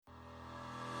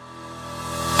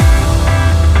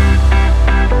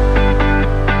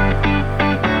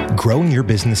Growing your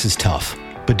business is tough,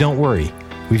 but don't worry,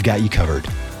 we've got you covered.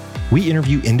 We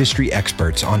interview industry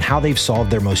experts on how they've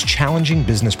solved their most challenging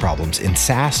business problems in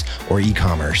SaaS or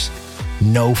e-commerce.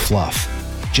 No fluff,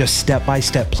 just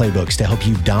step-by-step playbooks to help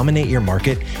you dominate your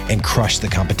market and crush the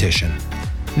competition.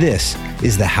 This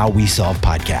is the How We Solve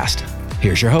podcast.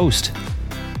 Here's your host.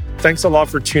 Thanks a lot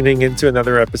for tuning into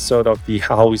another episode of the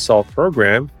How We Solve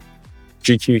program.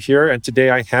 GQ here, and today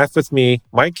I have with me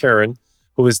Mike Herron,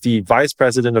 who is the Vice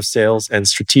President of Sales and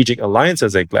Strategic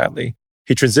Alliances at Gladly.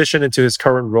 He transitioned into his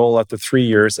current role after 3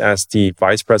 years as the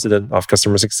Vice President of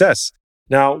Customer Success.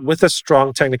 Now, with a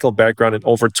strong technical background and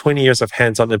over 20 years of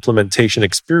hands-on implementation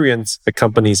experience at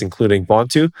companies including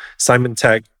Vontu,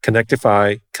 Symantec,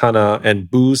 Connectify, Kana,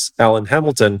 and Booz Allen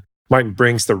Hamilton, Mike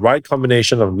brings the right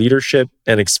combination of leadership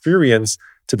and experience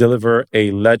to deliver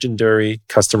a legendary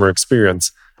customer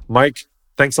experience. Mike,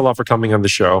 thanks a lot for coming on the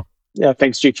show. Yeah,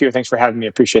 thanks, GQ. Thanks for having me.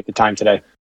 Appreciate the time today.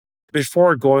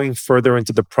 Before going further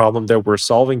into the problem that we're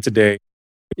solving today,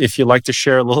 if you'd like to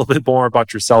share a little bit more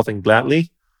about yourself and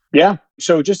Gladly. Yeah.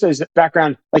 So just as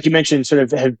background, like you mentioned, sort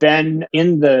of have been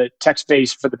in the tech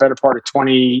space for the better part of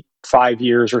 25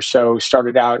 years or so.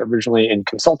 Started out originally in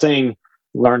consulting,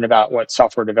 learned about what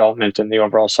software development and the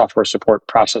overall software support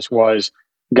process was,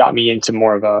 got me into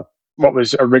more of what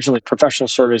was originally professional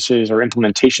services or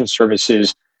implementation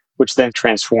services, which then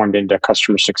transformed into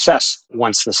customer success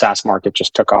once the SaaS market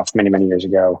just took off many, many years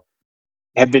ago.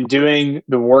 Have been doing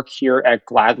the work here at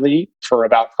Gladly for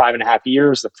about 5.5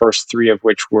 years, the first 3 of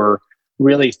which were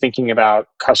really thinking about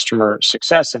customer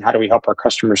success and how do we help our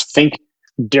customers think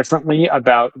differently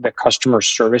about the customer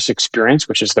service experience,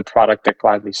 which is the product that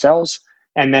Gladly sells,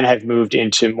 and then have moved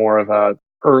into more of a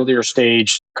earlier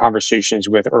stage conversations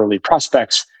with early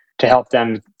prospects to help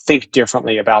them think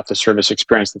differently about the service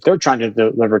experience that they're trying to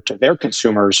deliver to their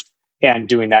consumers, and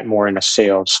doing that more in a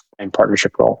sales and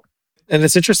partnership role. And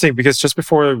it's interesting because just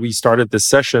before we started this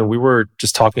session, we were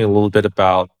just talking a little bit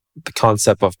about the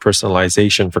concept of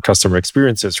personalization for customer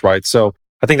experiences, right? So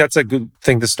I think that's a good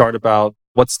thing to start about.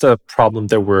 What's the problem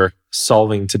that we're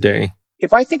solving today?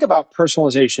 If I think about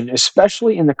personalization,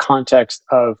 especially in the context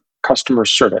of customer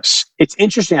service, it's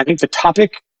interesting. I think the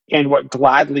topic and what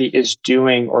Gladly is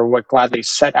doing, or what Gladly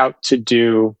set out to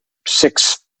do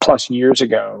 6+ years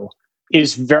ago,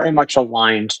 is very much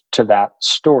aligned to that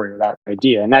story or that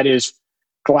idea. And that is,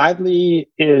 Gladly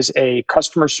is a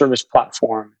customer service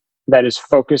platform that is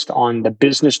focused on the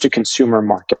business to consumer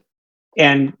market.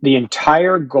 And the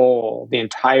entire goal, the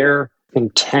entire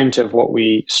intent of what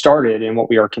we started and what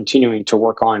we are continuing to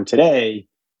work on today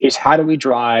is how do we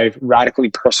drive radically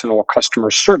personal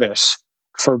customer service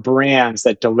for brands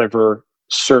that deliver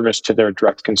service to their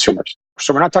direct consumers.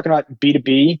 So we're not talking about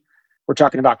B2B. We're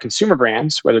talking about consumer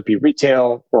brands, whether it be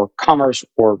retail or commerce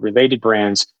or related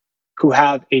brands, who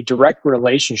have a direct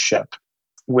relationship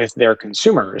with their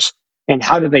consumers. And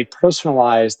how do they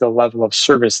personalize the level of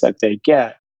service that they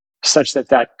get such that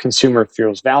that consumer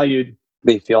feels valued,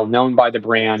 they feel known by the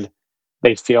brand,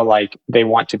 they feel like they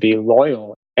want to be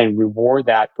loyal and reward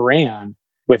that brand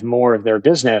with more of their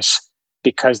business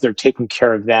because they're taking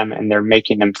care of them and they're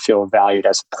making them feel valued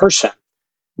as a person.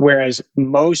 Whereas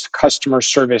most customer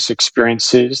service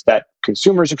experiences that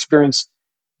consumers experience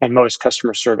and most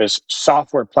customer service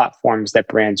software platforms that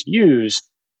brands use,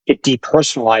 it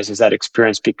depersonalizes that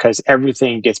experience because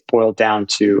everything gets boiled down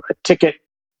to a ticket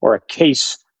or a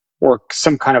case or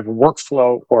some kind of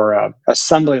workflow or a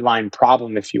assembly line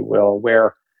problem, if you will,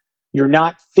 where you're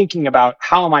not thinking about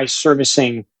how am I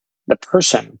servicing the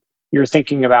person. You're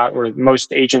thinking about, or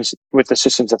most agents with the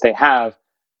systems that they have,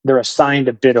 they're assigned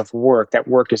a bit of work. That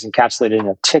work is encapsulated in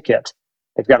a ticket.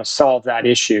 They've got to solve that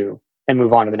issue and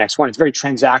move on to the next one. It's very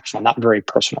transactional, not very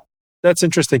personal. That's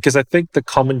interesting because I think the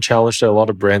common challenge that a lot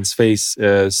of brands face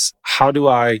is how do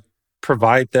I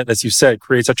provide that, as you said,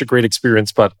 create such a great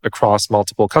experience, but across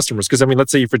multiple customers? Because I mean,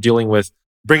 let's say if you're dealing with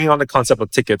bringing on the concept of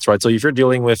tickets, right? So if you're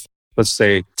dealing with, let's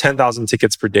say 10,000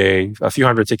 tickets per day, a few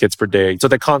hundred tickets per day. So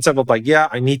the concept of like, yeah,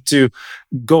 I need to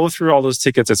go through all those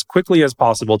tickets as quickly as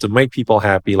possible to make people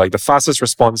happy, like the fastest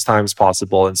response times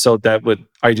possible. And so that would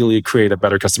ideally create a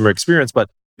better customer experience. But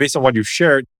based on what you've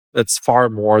shared, it's far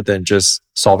more than just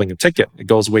solving a ticket. It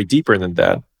goes way deeper than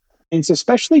that. It's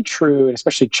especially true and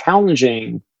especially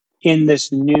challenging in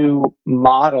this new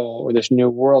model or this new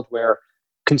world where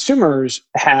consumers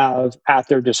have at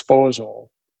their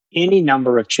disposal any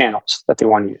number of channels that they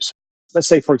want to use. Let's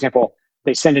say, for example,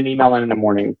 they send an email in the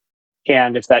morning,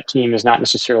 and if that team is not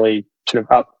necessarily sort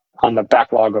of up on the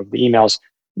backlog of the emails,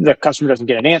 the customer doesn't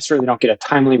get an answer, they don't get a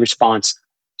timely response,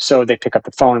 so they pick up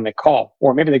the phone and they call.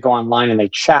 Or maybe they go online and they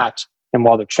chat, and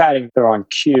while they're chatting, they're on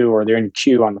queue or they're in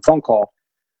queue on the phone call.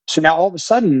 So now all of a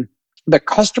sudden, the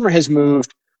customer has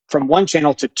moved from one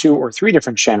channel to two or three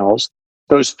different channels.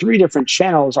 Those three different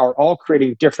channels are all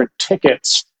creating different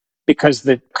tickets because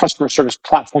the customer service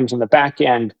platforms on the back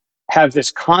end have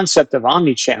this concept of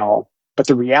omni-channel. But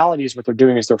the reality is what they're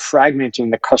doing is they're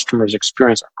fragmenting the customer's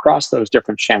experience across those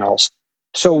different channels.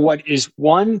 So what is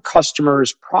one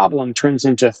customer's problem turns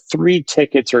into three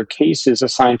tickets or cases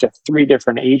assigned to three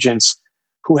different agents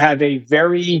who have a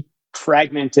very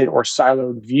fragmented or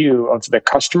siloed view of the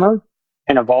customer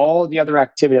and of all the other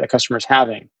activity that the customer is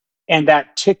having. And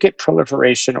that ticket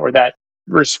proliferation or that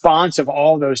response of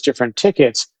all those different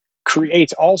tickets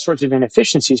creates all sorts of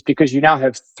inefficiencies because you now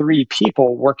have three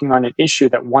people working on an issue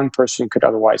that one person could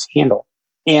otherwise handle.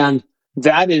 And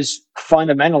that is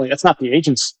fundamentally, that's not the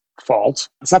agent's fault.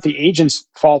 It's not the agent's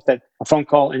fault that a phone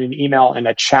call and an email and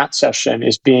a chat session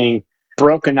is being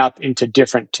broken up into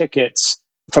different tickets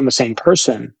from the same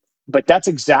person. But that's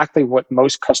exactly what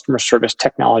most customer service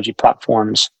technology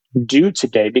platforms do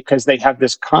today because they have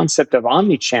this concept of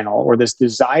omnichannel or this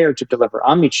desire to deliver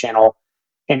omnichannel.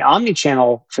 And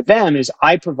omnichannel for them is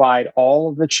I provide all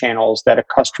of the channels that a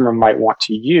customer might want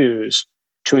to use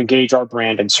to engage our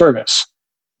brand and service.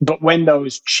 But when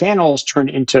those channels turn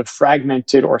into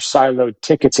fragmented or siloed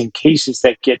tickets and cases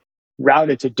that get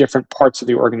routed to different parts of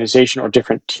the organization or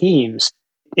different teams,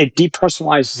 it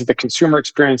depersonalizes the consumer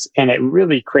experience and it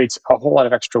really creates a whole lot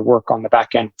of extra work on the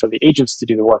back end for the agents to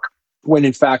do the work. When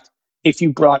in fact, if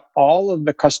you brought all of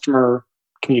the customer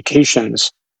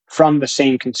communications from the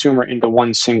same consumer into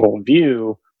one single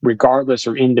view, regardless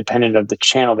or independent of the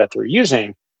channel that they're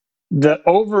using, the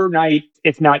overnight,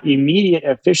 if not immediate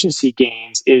efficiency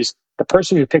gains is the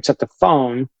person who picks up the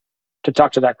phone to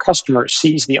talk to that customer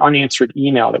sees the unanswered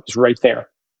email that was right there.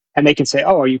 And they can say,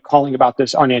 oh, are you calling about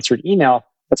this unanswered email?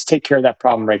 Let's take care of that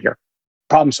problem right here.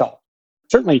 Problem solved.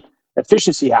 Certainly,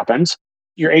 efficiency happens.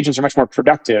 Your agents are much more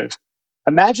productive.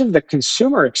 Imagine the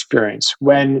consumer experience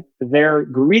when they're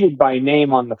greeted by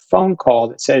name on the phone call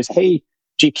that says, hey,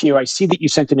 GQ, I see that you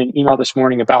sent in an email this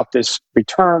morning about this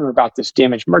return or about this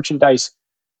damaged merchandise.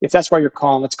 If that's why you're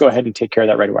calling, let's go ahead and take care of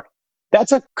that right away.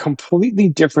 That's a completely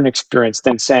different experience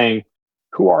than saying,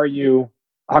 who are you?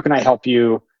 How can I help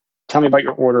you? Tell me about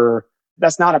your order.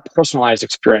 That's not a personalized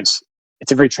experience.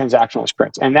 It's a very transactional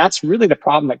experience. And that's really the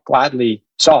problem that Gladly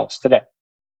solves today.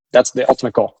 That's the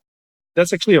ultimate goal.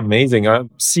 That's actually amazing.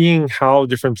 I'm seeing how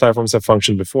different platforms have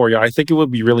functioned before. Yeah, I think it would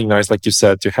be really nice, like you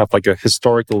said, to have like a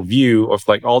historical view of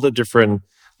like all the different,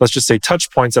 let's just say,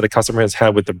 touch points that a customer has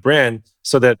had with the brand.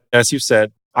 So that, as you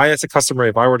said, I, as a customer,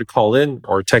 if I were to call in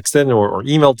or text in or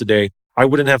email today, I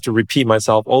wouldn't have to repeat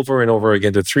myself over and over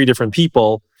again to three different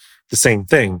people, the same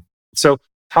thing. So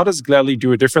how does Gladly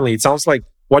do it differently? It sounds like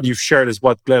what you've shared is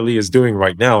what Gladly is doing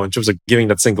right now in terms of giving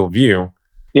that single view.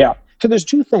 Yeah. So there's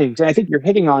two things, and I think you're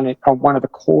hitting on it on one of the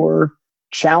core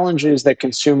challenges that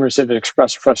consumers have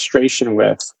expressed frustration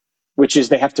with, which is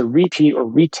they have to repeat or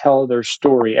retell their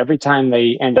story every time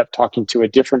they end up talking to a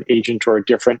different agent or a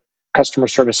different customer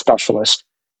service specialist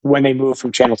when they move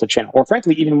from channel to channel. Or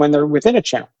frankly, even when they're within a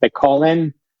channel, they call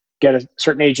in, get a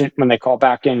certain agent. When they call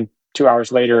back in 2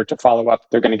 hours later to follow up,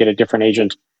 they're going to get a different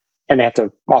agent. And they have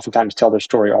to oftentimes tell their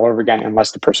story all over again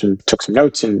unless the person took some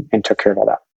notes and took care of all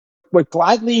that. What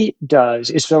Gladly does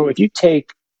is, so if you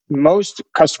take most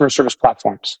customer service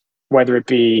platforms, whether it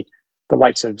be the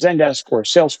likes of Zendesk or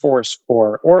Salesforce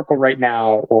or Oracle right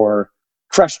now or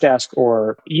Freshdesk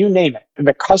or you name it,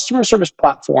 the customer service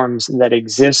platforms that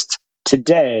exist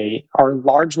today are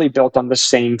largely built on the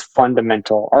same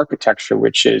fundamental architecture,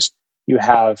 which is you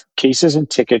have cases and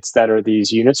tickets that are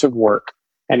these units of work,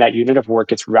 and that unit of work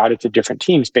gets routed to different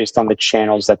teams based on the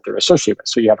channels that they're associated with.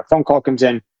 So you have a phone call comes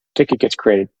in, ticket gets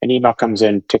created. An email comes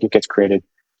in, ticket gets created.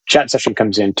 Chat session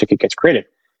comes in, ticket gets created.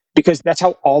 Because that's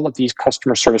how all of these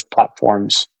customer service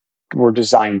platforms were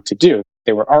designed to do.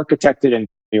 They were architected, and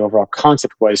the overall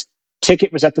concept was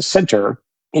ticket was at the center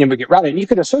and it would get routed. And you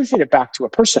could associate it back to a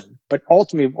person, but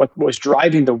ultimately what was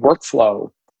driving the workflow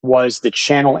was the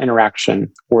channel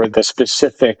interaction or the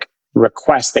specific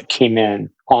request that came in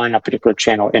on a particular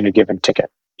channel in a given ticket.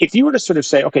 If you were to sort of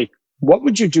say, okay, what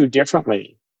would you do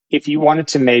differently if you wanted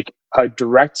to make a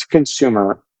direct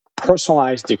consumer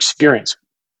personalized experience?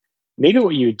 Maybe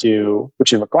what you do,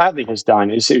 which is what Gladly has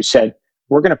done, is you said,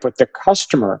 we're going to put the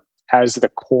customer as the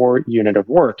core unit of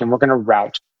work, and we're going to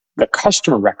route the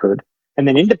customer record. And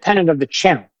then independent of the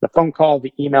channel, the phone call,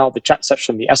 the email, the chat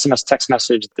session, the SMS text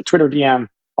message, the Twitter DM,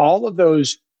 all of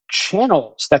those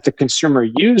channels that the consumer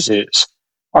uses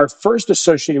are first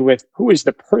associated with who is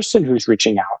the person who's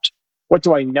reaching out. What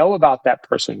do I know about that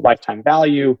person? Lifetime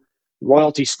value,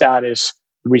 loyalty status,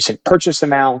 recent purchase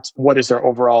amount, what is their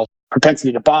overall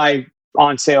propensity to buy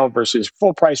on sale versus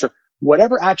full price, or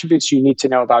whatever attributes you need to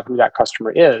know about who that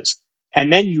customer is.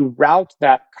 And then you route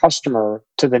that customer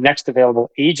to the next available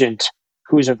agent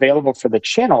who is available for the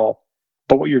channel.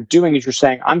 But what you're doing is you're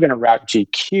saying, I'm going to route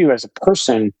GQ as a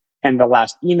person, and the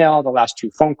last email, the last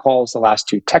 2 phone calls, the last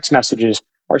 2 text messages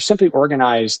are simply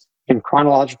organized in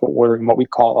chronological order in what we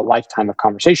call a lifetime of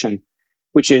conversation,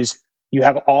 which is you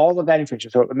have all of that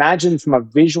information. So imagine from a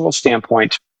visual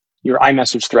standpoint, your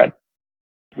iMessage thread.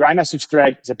 Your iMessage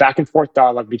thread is a back and forth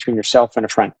dialogue between yourself and a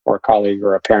friend or a colleague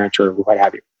or a parent or what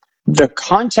have you. The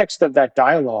context of that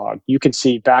dialogue, you can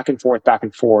see back and forth,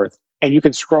 and you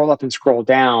can scroll up and scroll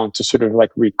down to sort of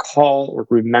like recall or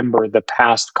remember the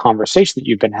past conversation that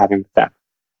you've been having with them.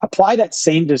 Apply that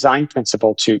same design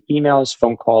principle to emails,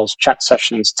 phone calls, chat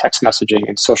sessions, text messaging,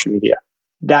 and social media.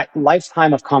 That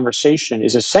lifetime of conversation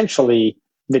is essentially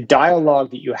the dialogue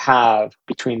that you have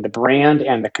between the brand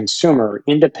and the consumer,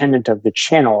 independent of the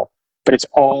channel, but it's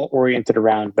all oriented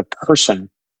around the person,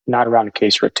 not around a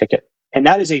case or a ticket. And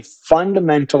that is a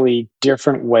fundamentally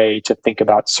different way to think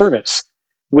about service,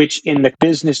 which in the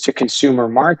business to consumer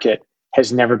market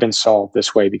has never been solved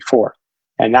this way before.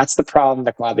 And that's the problem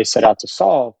that Gladly set out to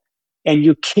solve. And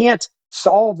you can't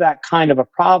solve that kind of a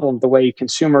problem the way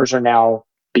consumers are now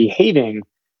behaving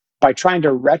by trying to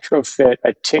retrofit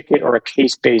a ticket or a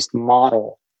case-based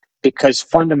model, because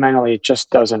fundamentally it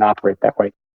just doesn't operate that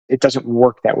way. It doesn't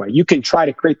work that way. You can try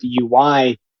to create the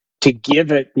UI to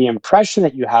give it the impression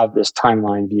that you have this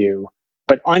timeline view,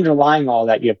 but underlying all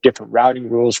that, you have different routing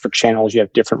rules for channels, you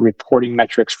have different reporting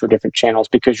metrics for different channels,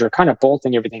 because you're kind of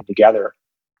bolting everything together.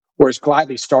 Whereas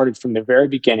Gladly started from the very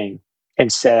beginning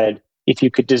and said, if you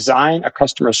could design a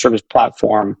customer service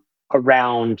platform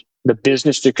around the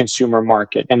business to consumer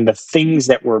market and the things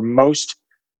that were most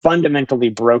fundamentally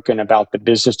broken about the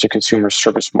business to consumer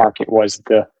service market was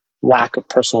the lack of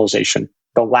personalization,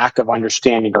 the lack of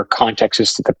understanding or context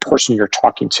as to the person you're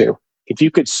talking to. If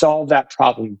you could solve that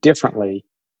problem differently,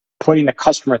 putting the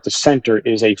customer at the center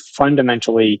is a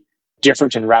fundamentally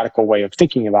different and radical way of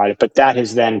thinking about it. But that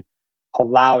has then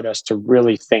allowed us to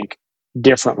really think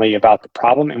differently about the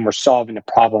problem, and we're solving the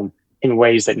problem in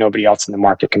ways that nobody else in the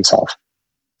market can solve.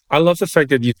 I love the fact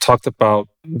that you talked about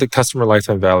the customer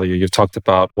lifetime value. You've talked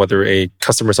about whether a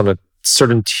customer is on a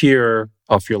certain tier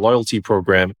of your loyalty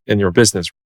program in your business.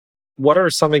 What are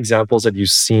some examples that you've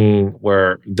seen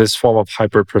where this form of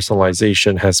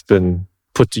hyper-personalization has been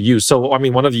put to use? So, I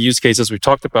mean, one of the use cases we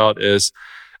talked about is,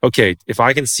 okay, if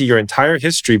I can see your entire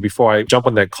history before I jump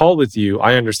on that call with you,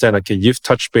 I understand, okay, you've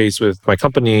touched base with my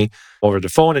company over the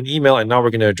phone and email, and now we're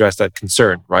going to address that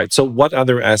concern, right? So what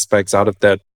other aspects out of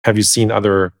that have you seen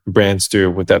other brands do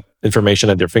with that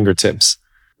information at their fingertips?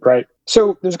 Right.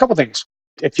 So there's a couple things.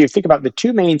 If you think about the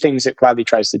 2 main things that Gladly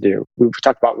tries to do, we've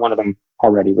talked about one of them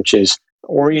already, which is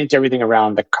orient everything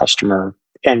around the customer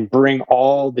and bring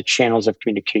all the channels of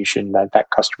communication that that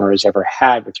customer has ever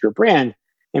had with your brand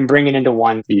and bring it into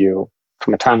one view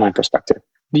from a timeline perspective.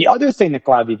 The other thing that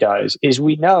Gladly does is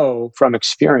we know from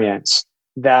experience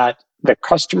that the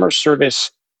customer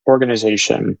service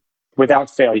organization, without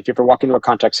fail, if you ever walk into a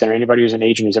contact center, anybody who's an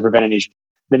agent who's ever been an agent,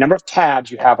 the number of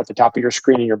tabs you have at the top of your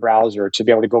screen in your browser to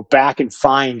be able to go back and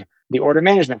find the order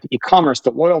management, the e-commerce,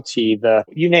 the loyalty, the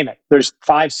you name it. There's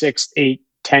 5, 6, 8,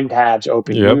 10 tabs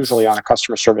open usually on a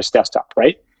customer service desktop,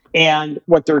 right? And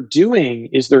what they're doing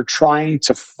is they're trying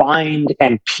to find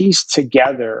and piece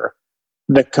together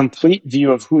the complete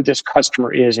view of who this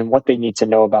customer is and what they need to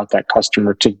know about that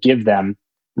customer to give them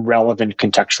relevant,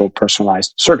 contextual,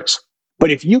 personalized service.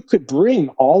 But if you could bring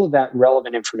all of that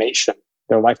relevant information,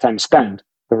 their lifetime spend,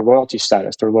 their loyalty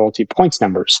status, their loyalty points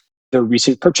numbers, their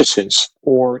recent purchases,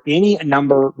 or any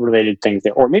number related things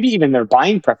there, or maybe even their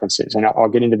buying preferences, and I'll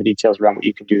get into the details around what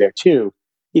you can do there too.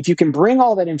 If you can bring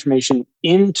all that information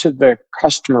into the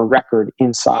customer record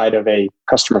inside of a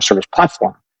customer service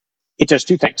platform, it does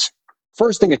 2 things.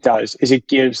 First thing it does is it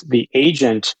gives the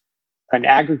agent an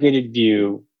aggregated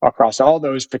view across all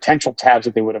those potential tabs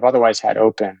that they would have otherwise had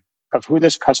open of who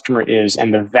this customer is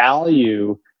and the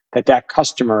value that that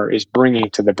customer is bringing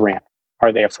to the brand.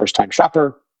 Are they a first-time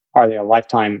shopper? Are they a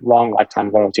long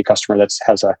lifetime loyalty customer that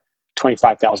has a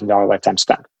 $25,000 lifetime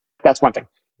spend? That's one thing.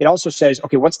 It also says,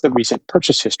 okay, what's the recent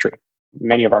purchase history?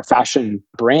 Many of our fashion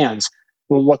brands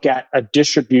will look at a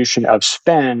distribution of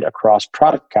spend across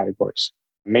product categories,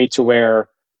 made to wear,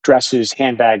 dresses,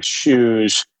 handbags,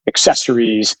 shoes,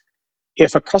 accessories.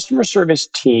 If a customer service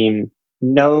team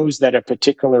knows that a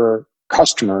particular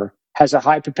customer has a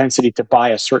high propensity to buy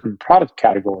a certain product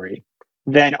category,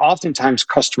 then oftentimes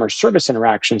customer service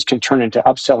interactions can turn into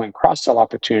upsell and cross-sell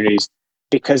opportunities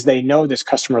because they know this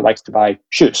customer likes to buy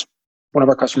shoes. one of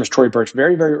our customers, Tory Burch,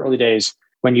 very, very early days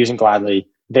when using Gladly,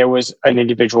 there was an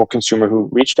individual consumer who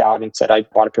reached out and said, I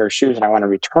bought a pair of shoes and I want to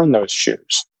return those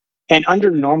shoes. And under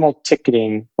normal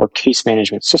ticketing or case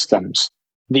management systems,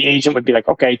 the agent would be like,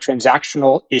 okay,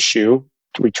 transactional issue,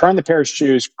 to return the pair of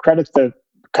shoes, credit the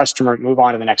customer, move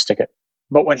on to the next ticket.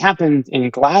 But what happened in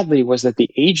Gladly was that the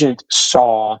agent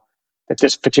saw that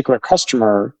this particular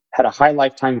customer had a high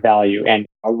lifetime value and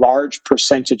a large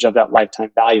percentage of that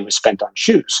lifetime value was spent on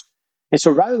shoes. And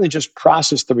so rather than just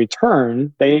process the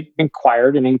return, they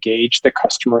inquired and engaged the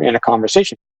customer in a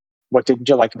conversation. What did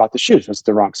you like about the shoes? Was it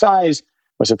the wrong size?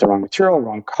 Was it the wrong material,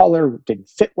 wrong color? Didn't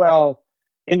fit well?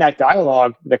 In that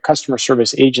dialogue, the customer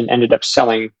service agent ended up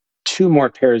selling 2 more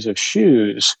pairs of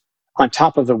shoes on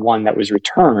top of the one that was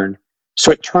returned.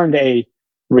 So it turned a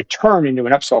return into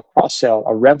an upsell, cross-sell,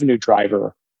 a revenue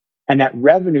driver. And that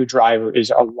revenue driver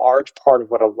is a large part of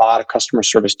what a lot of customer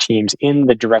service teams in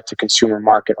the direct-to-consumer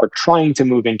market are trying to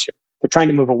move into. They're trying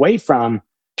to move away from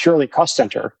purely cost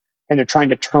center, and they're trying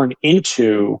to turn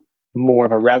into more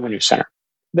of a revenue center.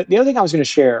 But the other thing I was going to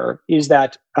share is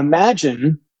that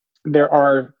imagine there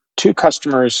are 2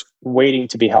 customers waiting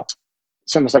to be helped.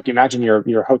 It's almost like you imagine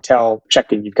your hotel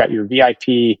check-in. You've got your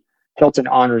VIP Hilton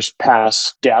Honors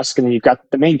Pass desk, and then you've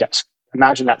got the main desk.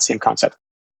 Imagine that same concept.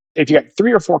 If you got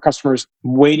 3 or 4 customers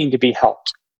waiting to be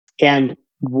helped, and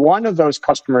one of those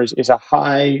customers is a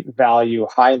high value,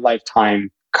 high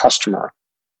lifetime customer,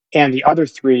 and the other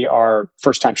 3 are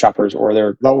first-time shoppers or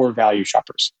they're lower value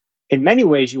shoppers. In many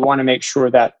ways, you want to make sure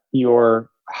that your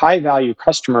high value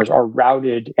customers are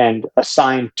routed and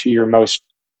assigned to your most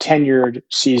tenured,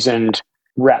 seasoned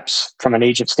reps from an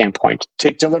agent standpoint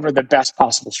to deliver the best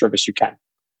possible service you can.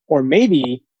 Or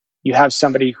maybe you have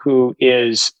somebody who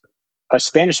is a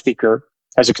Spanish speaker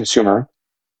as a consumer,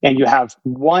 and you have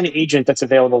 1 agent that's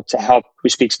available to help who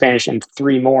speaks Spanish and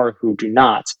 3 more who do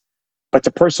not. But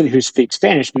the person who speaks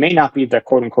Spanish may not be the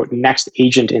quote unquote next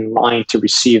agent in line to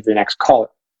receive the next caller.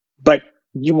 But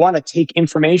you want to take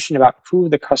information about who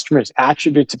the customer is,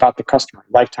 attributes about the customer,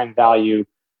 lifetime value,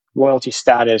 loyalty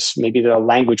status, maybe the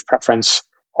language preference.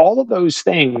 All of those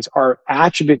things are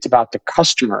attributes about the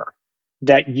customer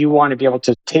that you want to be able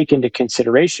to take into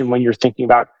consideration when you're thinking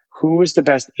about who is the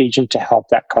best agent to help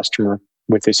that customer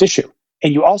with this issue.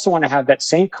 And you also want to have that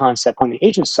same concept on the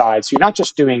agent side. So you're not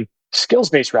just doing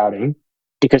skills-based routing,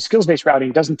 because skills-based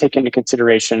routing doesn't take into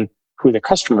consideration who the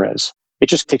customer is. It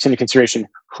just takes into consideration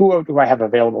who do I have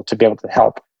available to be able to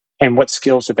help and what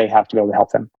skills do they have to be able to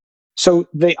help them. So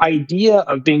the idea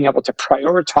of being able to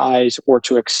prioritize or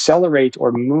to accelerate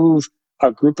or move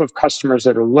a group of customers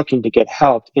that are looking to get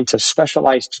help into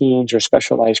specialized teams or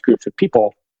specialized groups of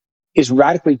people is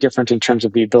radically different in terms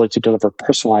of the ability to deliver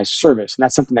personalized service. And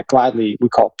that's something that Gladly we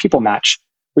call people match,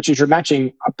 which is you're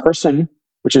matching a person,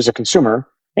 which is a consumer,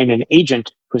 and an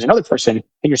agent who's another person.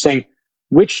 And you're saying,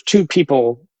 which 2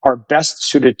 people are best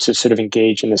suited to sort of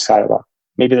engage in this dialogue?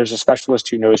 Maybe there's a specialist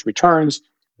who knows returns.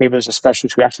 Maybe there's a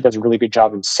specialist who actually does a really good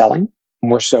job in selling,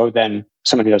 more so than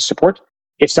someone who does support.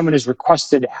 If someone has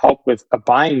requested help with a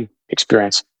buying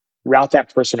experience, route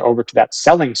that person over to that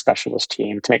selling specialist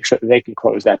team to make sure that they can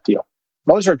close that deal.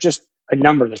 Those are just a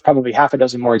number. There's probably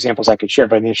 6 more examples I could share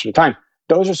by the interest of time.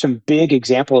 Those are some big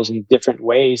examples in different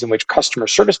ways in which customer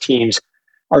service teams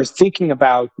are thinking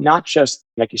about not just,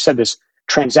 like you said, this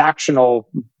transactional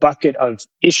bucket of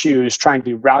issues trying to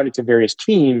be routed to various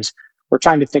teams. We're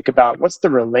trying to think about what's the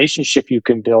relationship you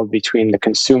can build between the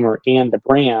consumer and the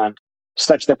brand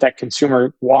such that that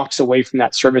consumer walks away from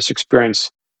that service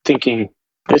experience thinking,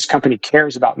 this company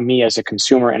cares about me as a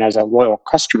consumer and as a loyal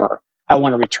customer. I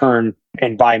want to return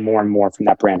and buy more and more from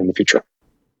that brand in the future.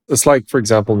 It's like, for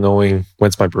example, knowing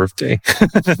when's my birthday.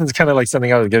 It's kind of like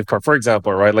sending out a gift card, for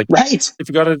example, right? Like, right. If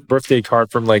you got a birthday card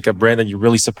from like a brand that you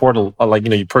really support,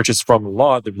 you purchase from a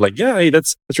lot, they'd be like, yeah, hey,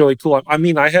 that's really cool. I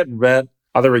mean, I had read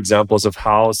other examples of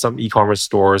how some e-commerce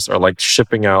stores are like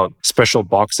shipping out special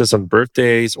boxes on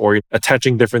birthdays or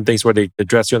attaching different things where they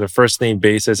address you on a first name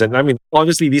basis. And I mean,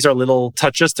 obviously, these are little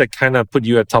touches that kind of put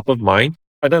you at top of mind.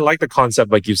 And I like the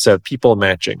concept, like you said, people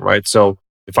matching, right? So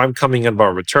if I'm coming in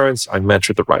about returns, I match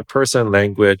with the right person,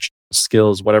 language,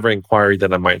 skills, whatever inquiry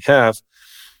that I might have.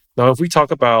 Now, if we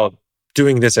talk about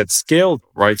doing this at scale,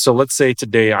 right? So let's say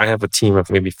today I have a team of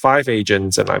maybe 5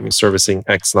 agents and I'm servicing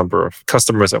X number of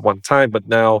customers at one time, but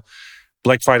now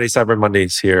Black Friday, Cyber Monday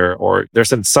is here, or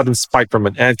there's a sudden spike from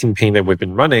an ad campaign that we've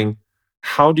been running.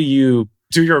 How do you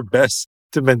do your best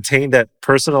to maintain that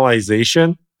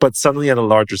personalization, but suddenly at a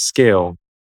larger scale?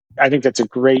 I think that's a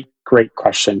great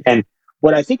question. And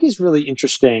what I think is really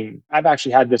interesting, I've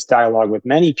actually had this dialogue with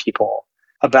many people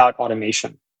about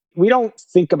automation. We don't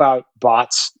think about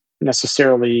bots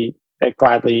necessarily at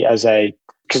Gladly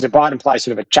because the bot implies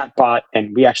sort of a chat bot,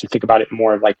 and we actually think about it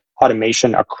more like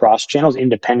automation across channels,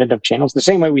 independent of channels. The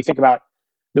same way we think about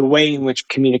the way in which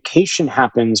communication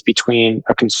happens between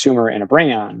a consumer and a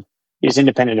brand is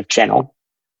independent of channel.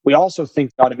 We also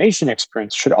think the automation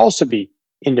experience should also be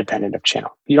independent of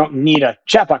channel. You don't need a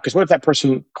chatbot because what if that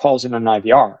person calls in an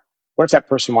IVR? What if that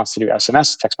person wants to do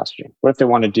SMS text messaging? What if they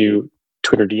want to do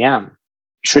Twitter DM?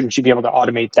 Shouldn't you be able to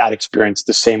automate that experience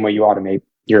the same way you automate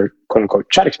your quote unquote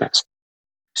chat experience?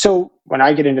 So when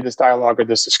I get into this dialogue or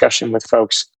this discussion with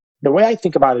folks, the way I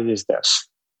think about it is this,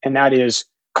 and that is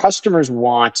customers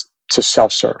want to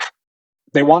self-serve.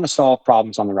 They want to solve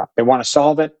problems on their own. They want to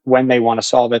solve it when they want to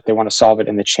solve it. They want to solve it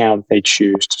in the channel that they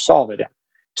choose to solve it in.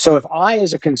 So if I,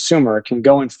 as a consumer, can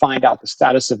go and find out the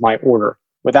status of my order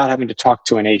without having to talk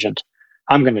to an agent,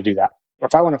 I'm going to do that. Or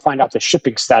if I want to find out the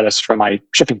shipping status from my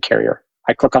shipping carrier,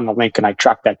 I click on the link and I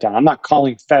track that down. I'm not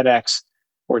calling FedEx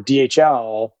or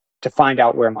DHL to find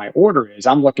out where my order is.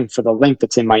 I'm looking for the link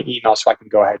that's in my email so I can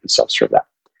go ahead and self-serve that.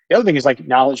 The other thing is like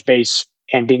knowledge base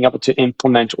and being able to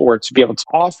implement or to be able to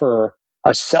offer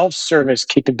a self-service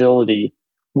capability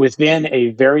within a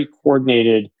very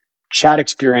coordinated chat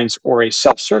experience or a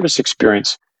self-service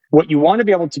experience. What you want to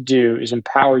be able to do is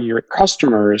empower your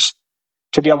customers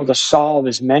to be able to solve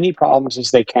as many problems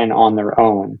as they can on their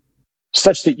own,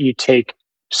 such that you take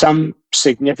some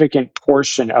significant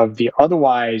portion of the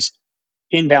otherwise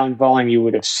inbound volume you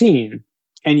would have seen,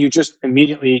 and you just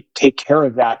immediately take care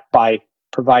of that by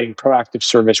providing proactive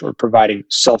service or providing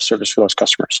self-service for those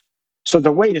customers. So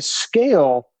the way to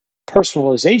scale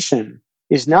personalization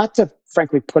is not to,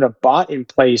 frankly, put a bot in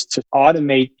place to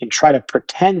automate and try to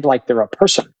pretend like they're a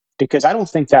person, because I don't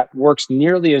think that works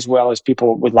nearly as well as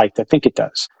people would like to think it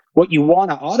does. What you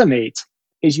want to automate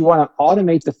is you want to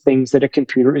automate the things that a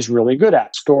computer is really good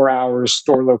at: store hours,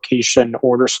 store location,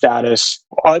 order status,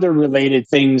 other related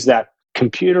things that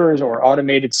computers or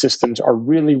automated systems are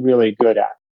really, really good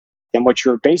at. And what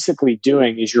you're basically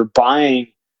doing is you're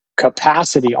buying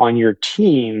capacity on your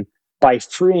team by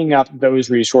freeing up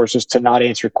those resources to not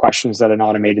answer questions that an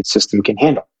automated system can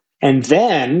handle. And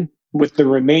then with the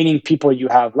remaining people you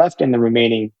have left and the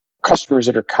remaining customers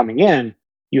that are coming in,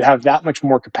 you have that much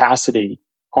more capacity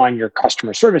on your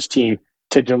customer service team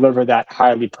to deliver that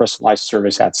highly personalized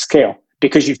service at scale,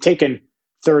 because you've taken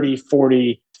 30,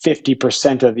 40,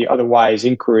 50% of the otherwise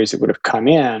inquiries that would have come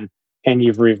in, and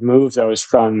you've removed those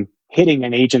from hitting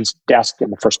an agent's desk in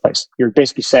the first place. You're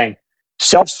basically saying,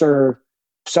 self-serve,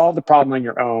 solve the problem on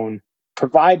your own,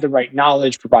 provide the right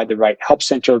knowledge, provide the right help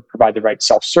center, provide the right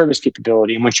self-service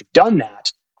capability. And once you've done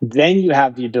that, then you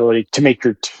have the ability to make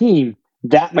your team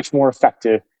that much more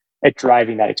effective at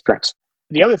driving that experience.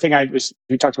 The other thing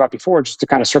we talked about before, just to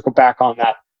kind of circle back on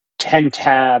that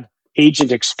 10-tab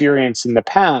agent experience in the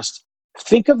past,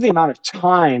 think of the amount of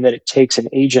time that it takes an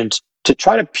agent to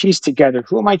try to piece together,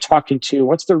 who am I talking to?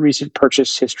 What's their recent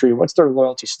purchase history? What's their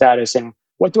loyalty status? And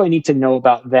what do I need to know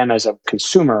about them as a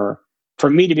consumer for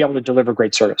me to be able to deliver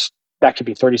great service? That could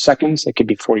be 30 seconds. It could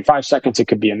be 45 seconds. It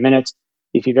could be a minute.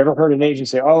 If you've ever heard an agent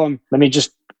say, let me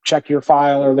just check your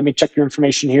file, or let me check your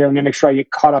information here. Let me make sure I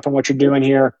get caught up on what you're doing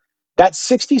here. That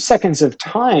 60 seconds of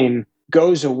time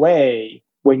goes away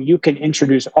when you can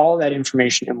introduce all that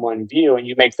information in one view, and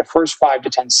you make the first 5 to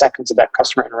 10 seconds of that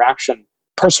customer interaction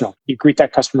personal. You greet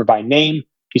that customer by name.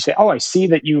 You say, I see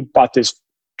that you bought this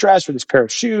dress or this pair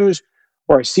of shoes,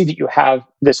 or I see that you have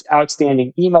this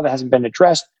outstanding email that hasn't been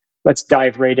addressed. Let's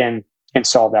dive right in and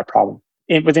solve that problem.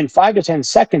 And within 5 to 10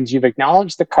 seconds, you've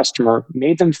acknowledged the customer,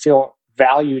 made them feel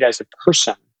valued as a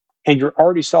person, and you're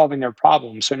already solving their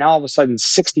problem. So now all of a sudden,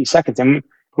 60 seconds. And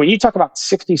when you talk about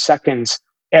 60 seconds,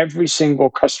 every single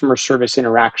customer service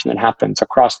interaction that happens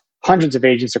across hundreds of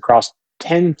agents, across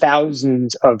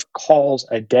 10,000s of calls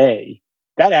a day,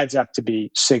 that adds up to be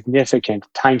significant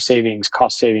time savings,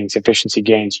 cost savings, efficiency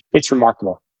gains. It's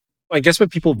remarkable. I guess when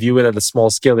people view it at a small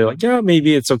scale, they're like, yeah,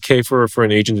 maybe it's okay for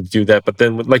an agent to do that. But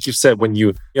then, like you said, when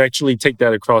you actually take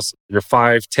that across your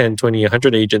 5, 10, 20,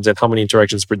 100 agents and how many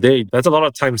interactions per day, that's a lot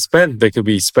of time spent that could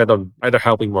be spent on either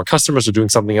helping more customers or doing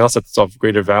something else that's of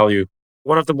greater value.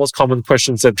 One of the most common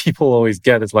questions that people always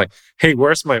get is like, hey,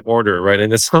 where's my order, right?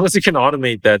 And as long as you can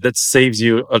automate that, that saves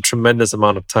you a tremendous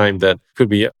amount of time that could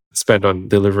be spent on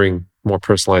delivering more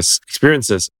personalized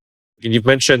experiences. And you've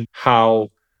mentioned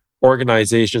how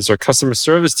organizations or customer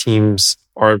service teams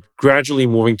are gradually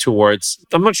moving towards,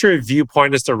 I'm not sure if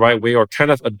viewpoint is the right way, or kind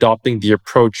of adopting the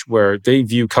approach where they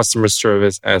view customer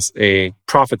service as a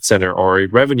profit center or a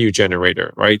revenue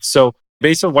generator, right? So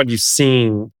based on what you've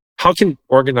seen, how can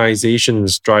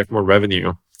organizations drive more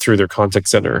revenue through their contact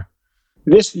center?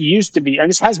 This used to be, and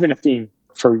this has been a theme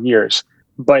for years,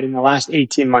 But in the last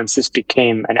 18 months, this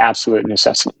became an absolute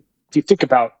necessity. If you think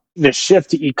about the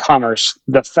shift to e-commerce,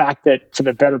 the fact that for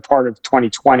the better part of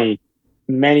 2020,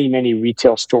 many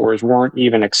retail stores weren't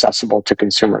even accessible to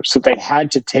consumers. So they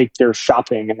had to take their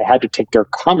shopping and they had to take their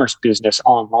commerce business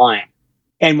online.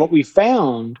 And what we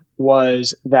found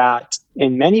was that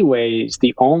in many ways,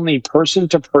 the only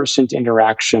person-to-person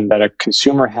interaction that a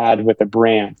consumer had with a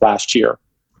brand last year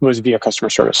was via customer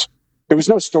service. There was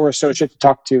no store associate to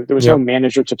talk to. There was no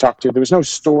manager to talk to. There was no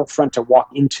storefront to walk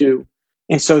into.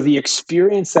 And so the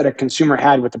experience that a consumer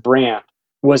had with the brand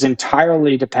was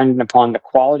entirely dependent upon the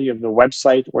quality of the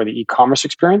website or the e-commerce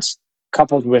experience,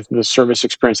 coupled with the service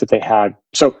experience that they had.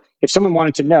 So if someone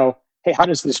wanted to know, hey, how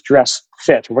does this dress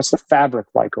fit? Or what's the fabric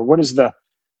like? Or what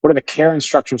are the care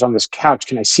instructions on this couch?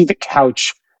 Can I see the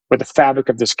couch or the fabric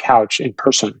of this couch in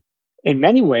person? In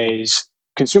many ways,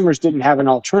 consumers didn't have an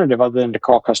alternative other than to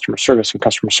call customer service and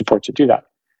customer support to do that.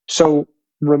 So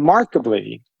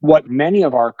remarkably, what many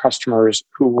of our customers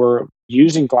who were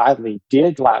using Gladly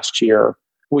did last year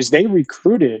was they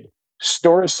recruited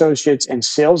store associates and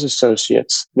sales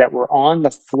associates that were on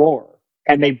the floor,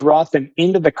 and they brought them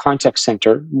into the contact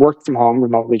center, worked from home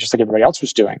remotely, just like everybody else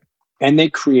was doing. And they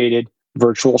created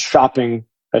virtual shopping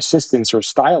assistants or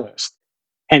stylists.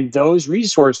 And those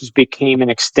resources became an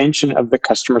extension of the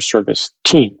customer service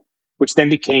team, which then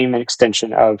became an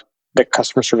extension of the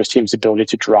customer service team's ability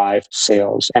to drive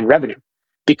sales and revenue.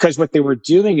 Because what they were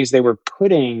doing is they were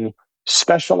putting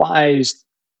specialized,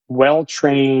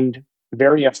 well-trained,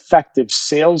 very effective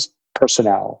sales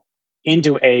personnel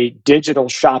into a digital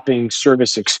shopping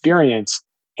service experience.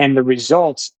 And the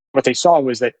results, what they saw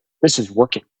was that this is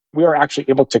working. We are actually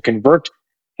able to convert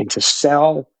and to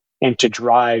sell and to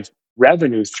drive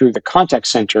revenue through the contact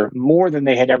center more than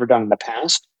they had ever done in the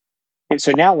past. And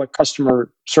so now what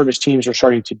customer service teams are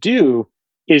starting to do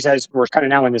is, as we're kind of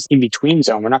now in this in-between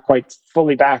zone, we're not quite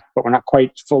fully back, but we're not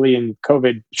quite fully in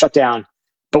COVID shutdown.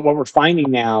 But what we're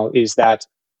finding now is that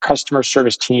customer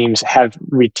service teams have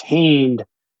retained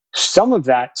some of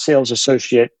that sales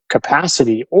associate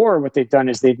capacity, or what they've done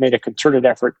is they've made a concerted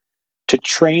effort to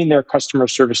train their customer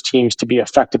service teams to be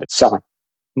effective at selling,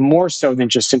 more so than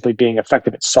just simply being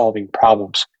effective at solving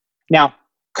problems. Now,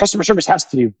 customer service has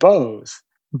to do both,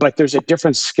 but there's a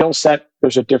different skill set,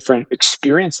 there's a different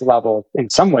experience level in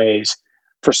some ways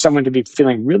for someone to be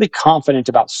feeling really confident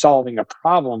about solving a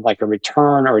problem like a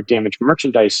return or a damaged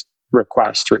merchandise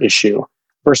request or issue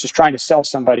versus trying to sell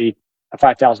somebody a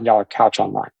 $5,000 couch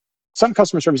online. Some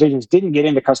customer service agents didn't get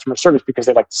into customer service because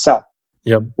they like to sell,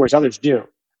 whereas others do.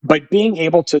 But being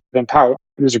able to empower,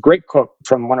 there's a great quote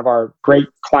from one of our great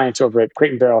clients over at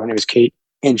Crate & Barrel. Her name is Kate.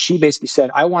 And she basically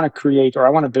said, I want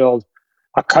to build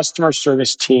a customer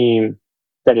service team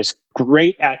that is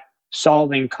great at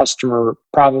solving customer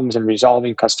problems and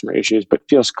resolving customer issues, but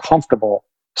feels comfortable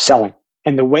selling.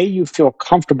 And the way you feel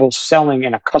comfortable selling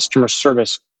in a customer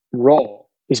service role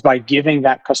is by giving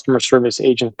that customer service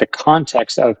agent the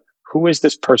context of who is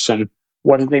this person,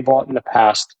 what have they bought in the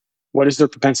past, what is their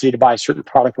propensity to buy certain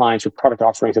product lines or product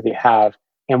offerings that they have,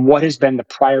 and what has been the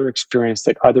prior experience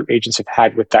that other agents have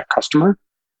had with that customer.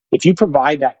 If you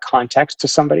provide that context to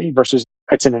somebody versus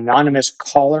it's an anonymous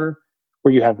caller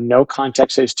where you have no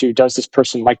context as to does this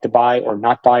person like to buy or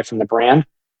not buy from the brand,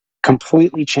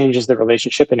 completely changes the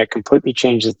relationship and it completely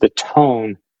changes the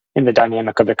tone and the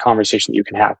dynamic of the conversation that you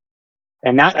can have.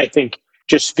 And that, I think,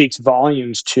 just speaks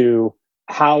volumes to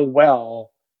how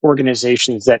well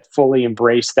organizations that fully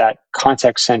embrace that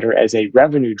contact center as a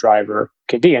revenue driver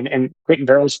can be. And Crate &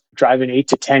 Barrel's driving $8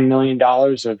 to $10 million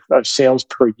of sales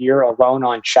per year alone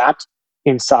on chat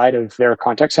inside of their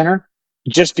contact center,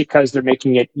 just because they're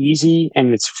making it easy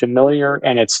and it's familiar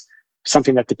and it's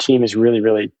something that the team is really,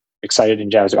 really excited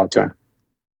and jazzed about doing.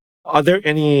 Are there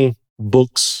any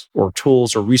books or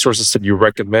tools or resources that you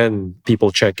recommend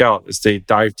people check out as they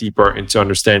dive deeper into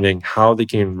understanding how they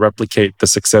can replicate the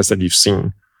success that you've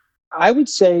seen? I would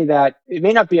say that it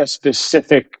may not be a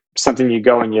specific something you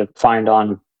go and you find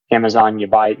on Amazon, you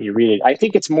buy it, you read it. I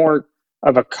think it's more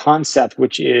of a concept,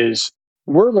 which is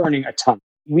we're learning a ton.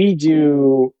 We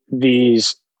do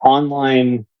these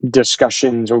online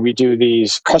discussions or we do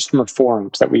these customer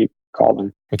forums that we call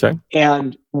them. Okay.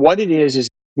 And what it is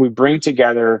we bring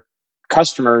together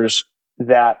customers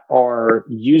that are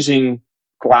using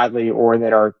Gladly or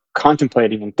that are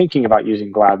contemplating and thinking about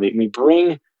using Gladly. And we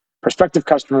bring prospective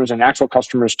customers and actual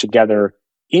customers together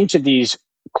into these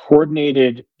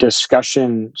coordinated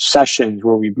discussion sessions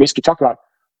where we basically talk about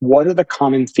what are the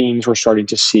common themes we're starting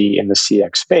to see in the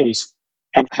CX space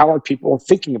and how are people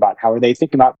thinking about, how are they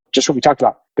thinking about just what we talked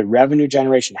about, the revenue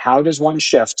generation. How does one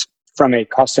shift from a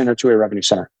cost center to a revenue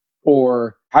center?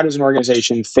 Or how does an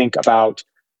organization think about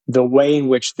the way in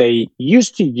which they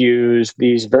used to use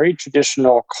these very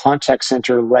traditional contact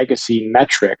center legacy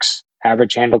metrics,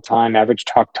 average handle time, average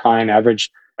talk time,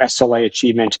 average SLA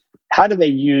achievement? How do they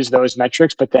use those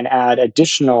metrics, but then add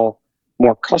additional,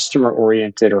 more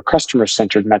customer-oriented or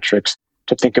customer-centered metrics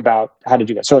to think about how to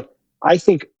do that? So I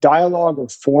think dialogue or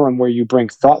forum where you bring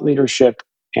thought leadership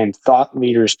and thought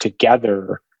leaders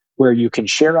together, where you can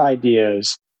share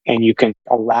ideas and you can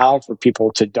allow for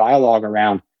people to dialogue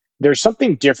around, there's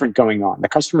something different going on. The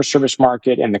customer service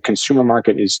market and the consumer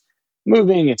market is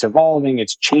moving, it's evolving,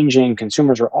 it's changing.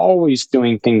 Consumers are always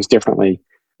doing things differently.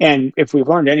 And if we've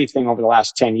learned anything over the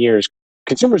last 10 years,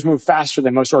 consumers move faster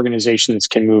than most organizations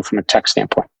can move from a tech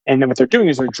standpoint. And then what they're doing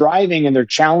is they're driving and they're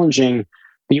challenging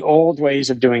the old ways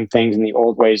of doing things and the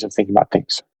old ways of thinking about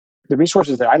things. The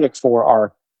resources that I look for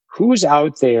are who's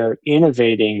out there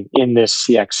innovating in this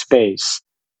CX space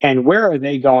and where are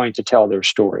they going to tell their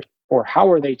story? Or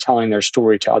how are they telling their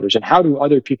story to others? And how do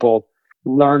other people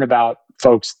learn about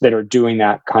folks that are doing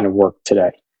that kind of work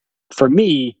today? For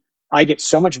me, I get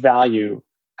so much value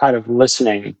out of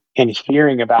listening and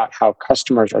hearing about how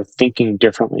customers are thinking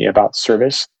differently about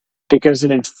service, because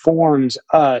it informs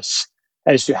us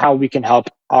as to how we can help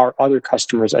our other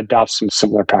customers adopt some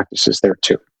similar practices there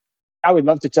too. I would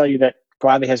love to tell you that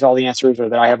Gladly has all the answers or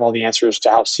that I have all the answers to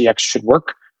how CX should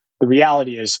work. The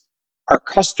reality is our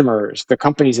customers, the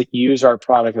companies that use our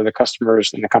product, or the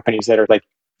customers and the companies that are like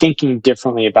thinking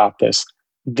differently about this,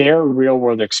 their real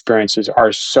world experiences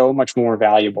are so much more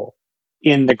valuable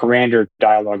in the grander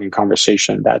dialogue and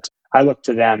conversation that I look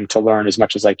to them to learn as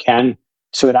much as I can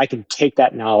so that I can take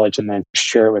that knowledge and then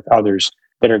share it with others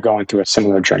that are going through a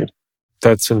similar journey.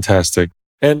 That's fantastic.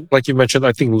 And like you mentioned,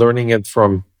 I think learning it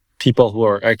from people who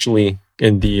are actually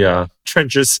in the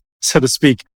trenches, so to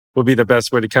speak, would be the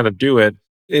best way to kind of do it.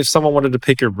 If someone wanted to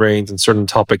pick your brains on certain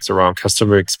topics around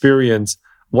customer experience,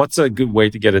 what's a good way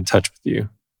to get in touch with you?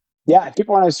 Yeah, if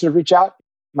people want to sort of reach out,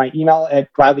 my email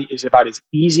at Gladly is about as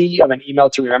easy of an email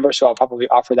to remember, so I'll probably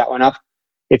offer that one up.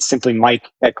 It's simply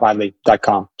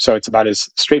mike@gladly.com. So it's about as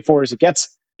straightforward as it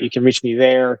gets. You can reach me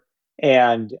there.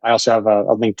 And I also have a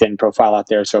LinkedIn profile out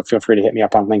there, so feel free to hit me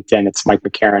up on LinkedIn. It's Mike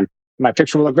McCarron. My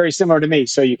picture will look very similar to me,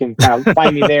 so you can kind of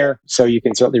find me there. So you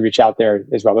can certainly reach out there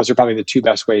as well. Those are probably the two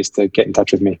best ways to get in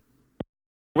touch with me.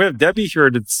 We have Debbie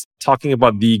here that's talking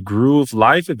about the Groove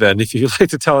Live event. If you'd like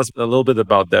to tell us a little bit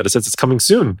about that, since it's coming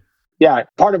soon. Yeah,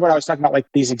 part of what I was talking about, like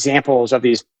these examples of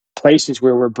these places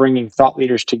where we're bringing thought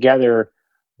leaders together.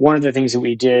 One of the things that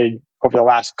we did over the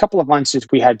last couple of months is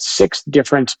we had 6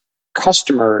 different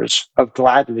customers of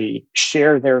Gladly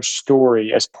share their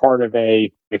story as part of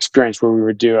a experience where we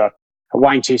would do a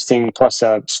wine tasting plus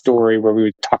a story where we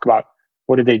would talk about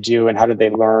what did they do and how did they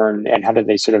learn and how did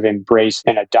they sort of embrace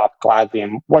and adopt Gladly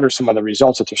and what are some of the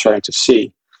results that they're starting to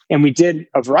see. And we did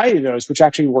a variety of those, which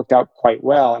actually worked out quite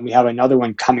well. And we have another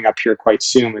one coming up here quite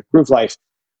soon with Groove Life,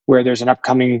 where there's an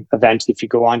upcoming event. If you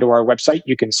go onto our website,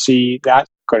 you can see that.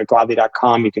 Go to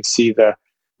gladly.com. You can see the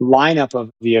lineup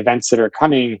of the events that are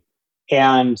coming.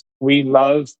 And we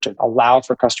love to allow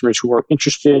for customers who are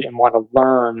interested and want to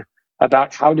learn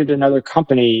about how did another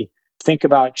company think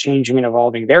about changing and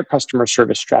evolving their customer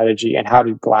service strategy and how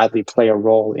did Gladly play a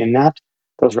role in that.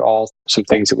 Those are all some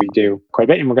things that we do quite a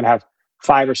bit. And we're going to have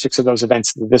 5 or 6 of those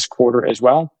events this quarter as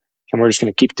well. And we're just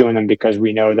going to keep doing them because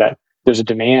we know that there's a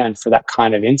demand for that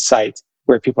kind of insight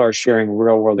where people are sharing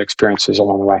real world experiences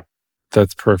along the way.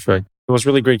 That's perfect. It was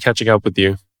really great catching up with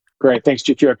you. Great. Thanks,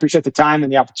 GQ. I appreciate the time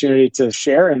and the opportunity to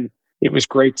share. And it was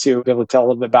great to be able to tell a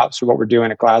little bit about what we're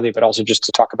doing at Gladly, but also just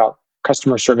to talk about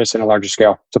customer service in a larger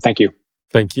scale. So thank you.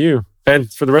 Thank you.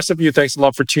 And for the rest of you, thanks a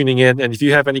lot for tuning in. And if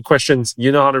you have any questions,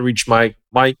 you know how to reach Mike,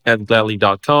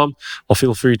 mike@gladly.com, or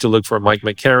feel free to look for Mike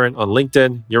McCarron on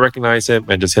LinkedIn. You recognize him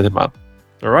and just hit him up.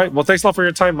 All right. Well, thanks a lot for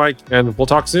your time, Mike, and we'll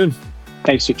talk soon.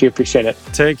 Thanks, GQ. Appreciate it.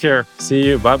 Take care. See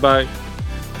you. Bye-bye.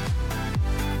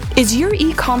 Is your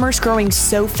e-commerce growing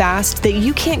so fast that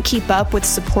you can't keep up with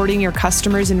supporting your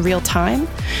customers in real time?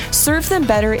 Serve them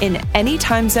better in any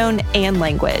time zone and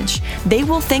language. They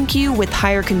will thank you with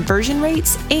higher conversion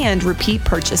rates and repeat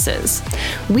purchases.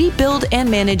 We build and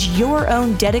manage your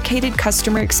own dedicated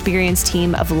customer experience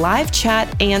team of live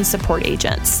chat and support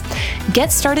agents.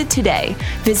 Get started today.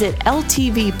 Visit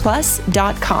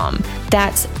ltvplus.com.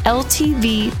 That's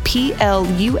ltvplus.com.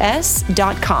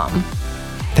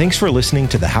 Thanks for listening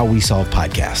to the How We Solve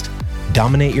podcast.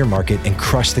 Dominate your market and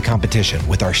crush the competition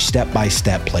with our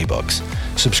step-by-step playbooks.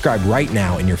 Subscribe right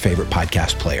now in your favorite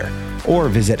podcast player or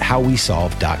visit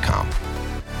howwesolve.com.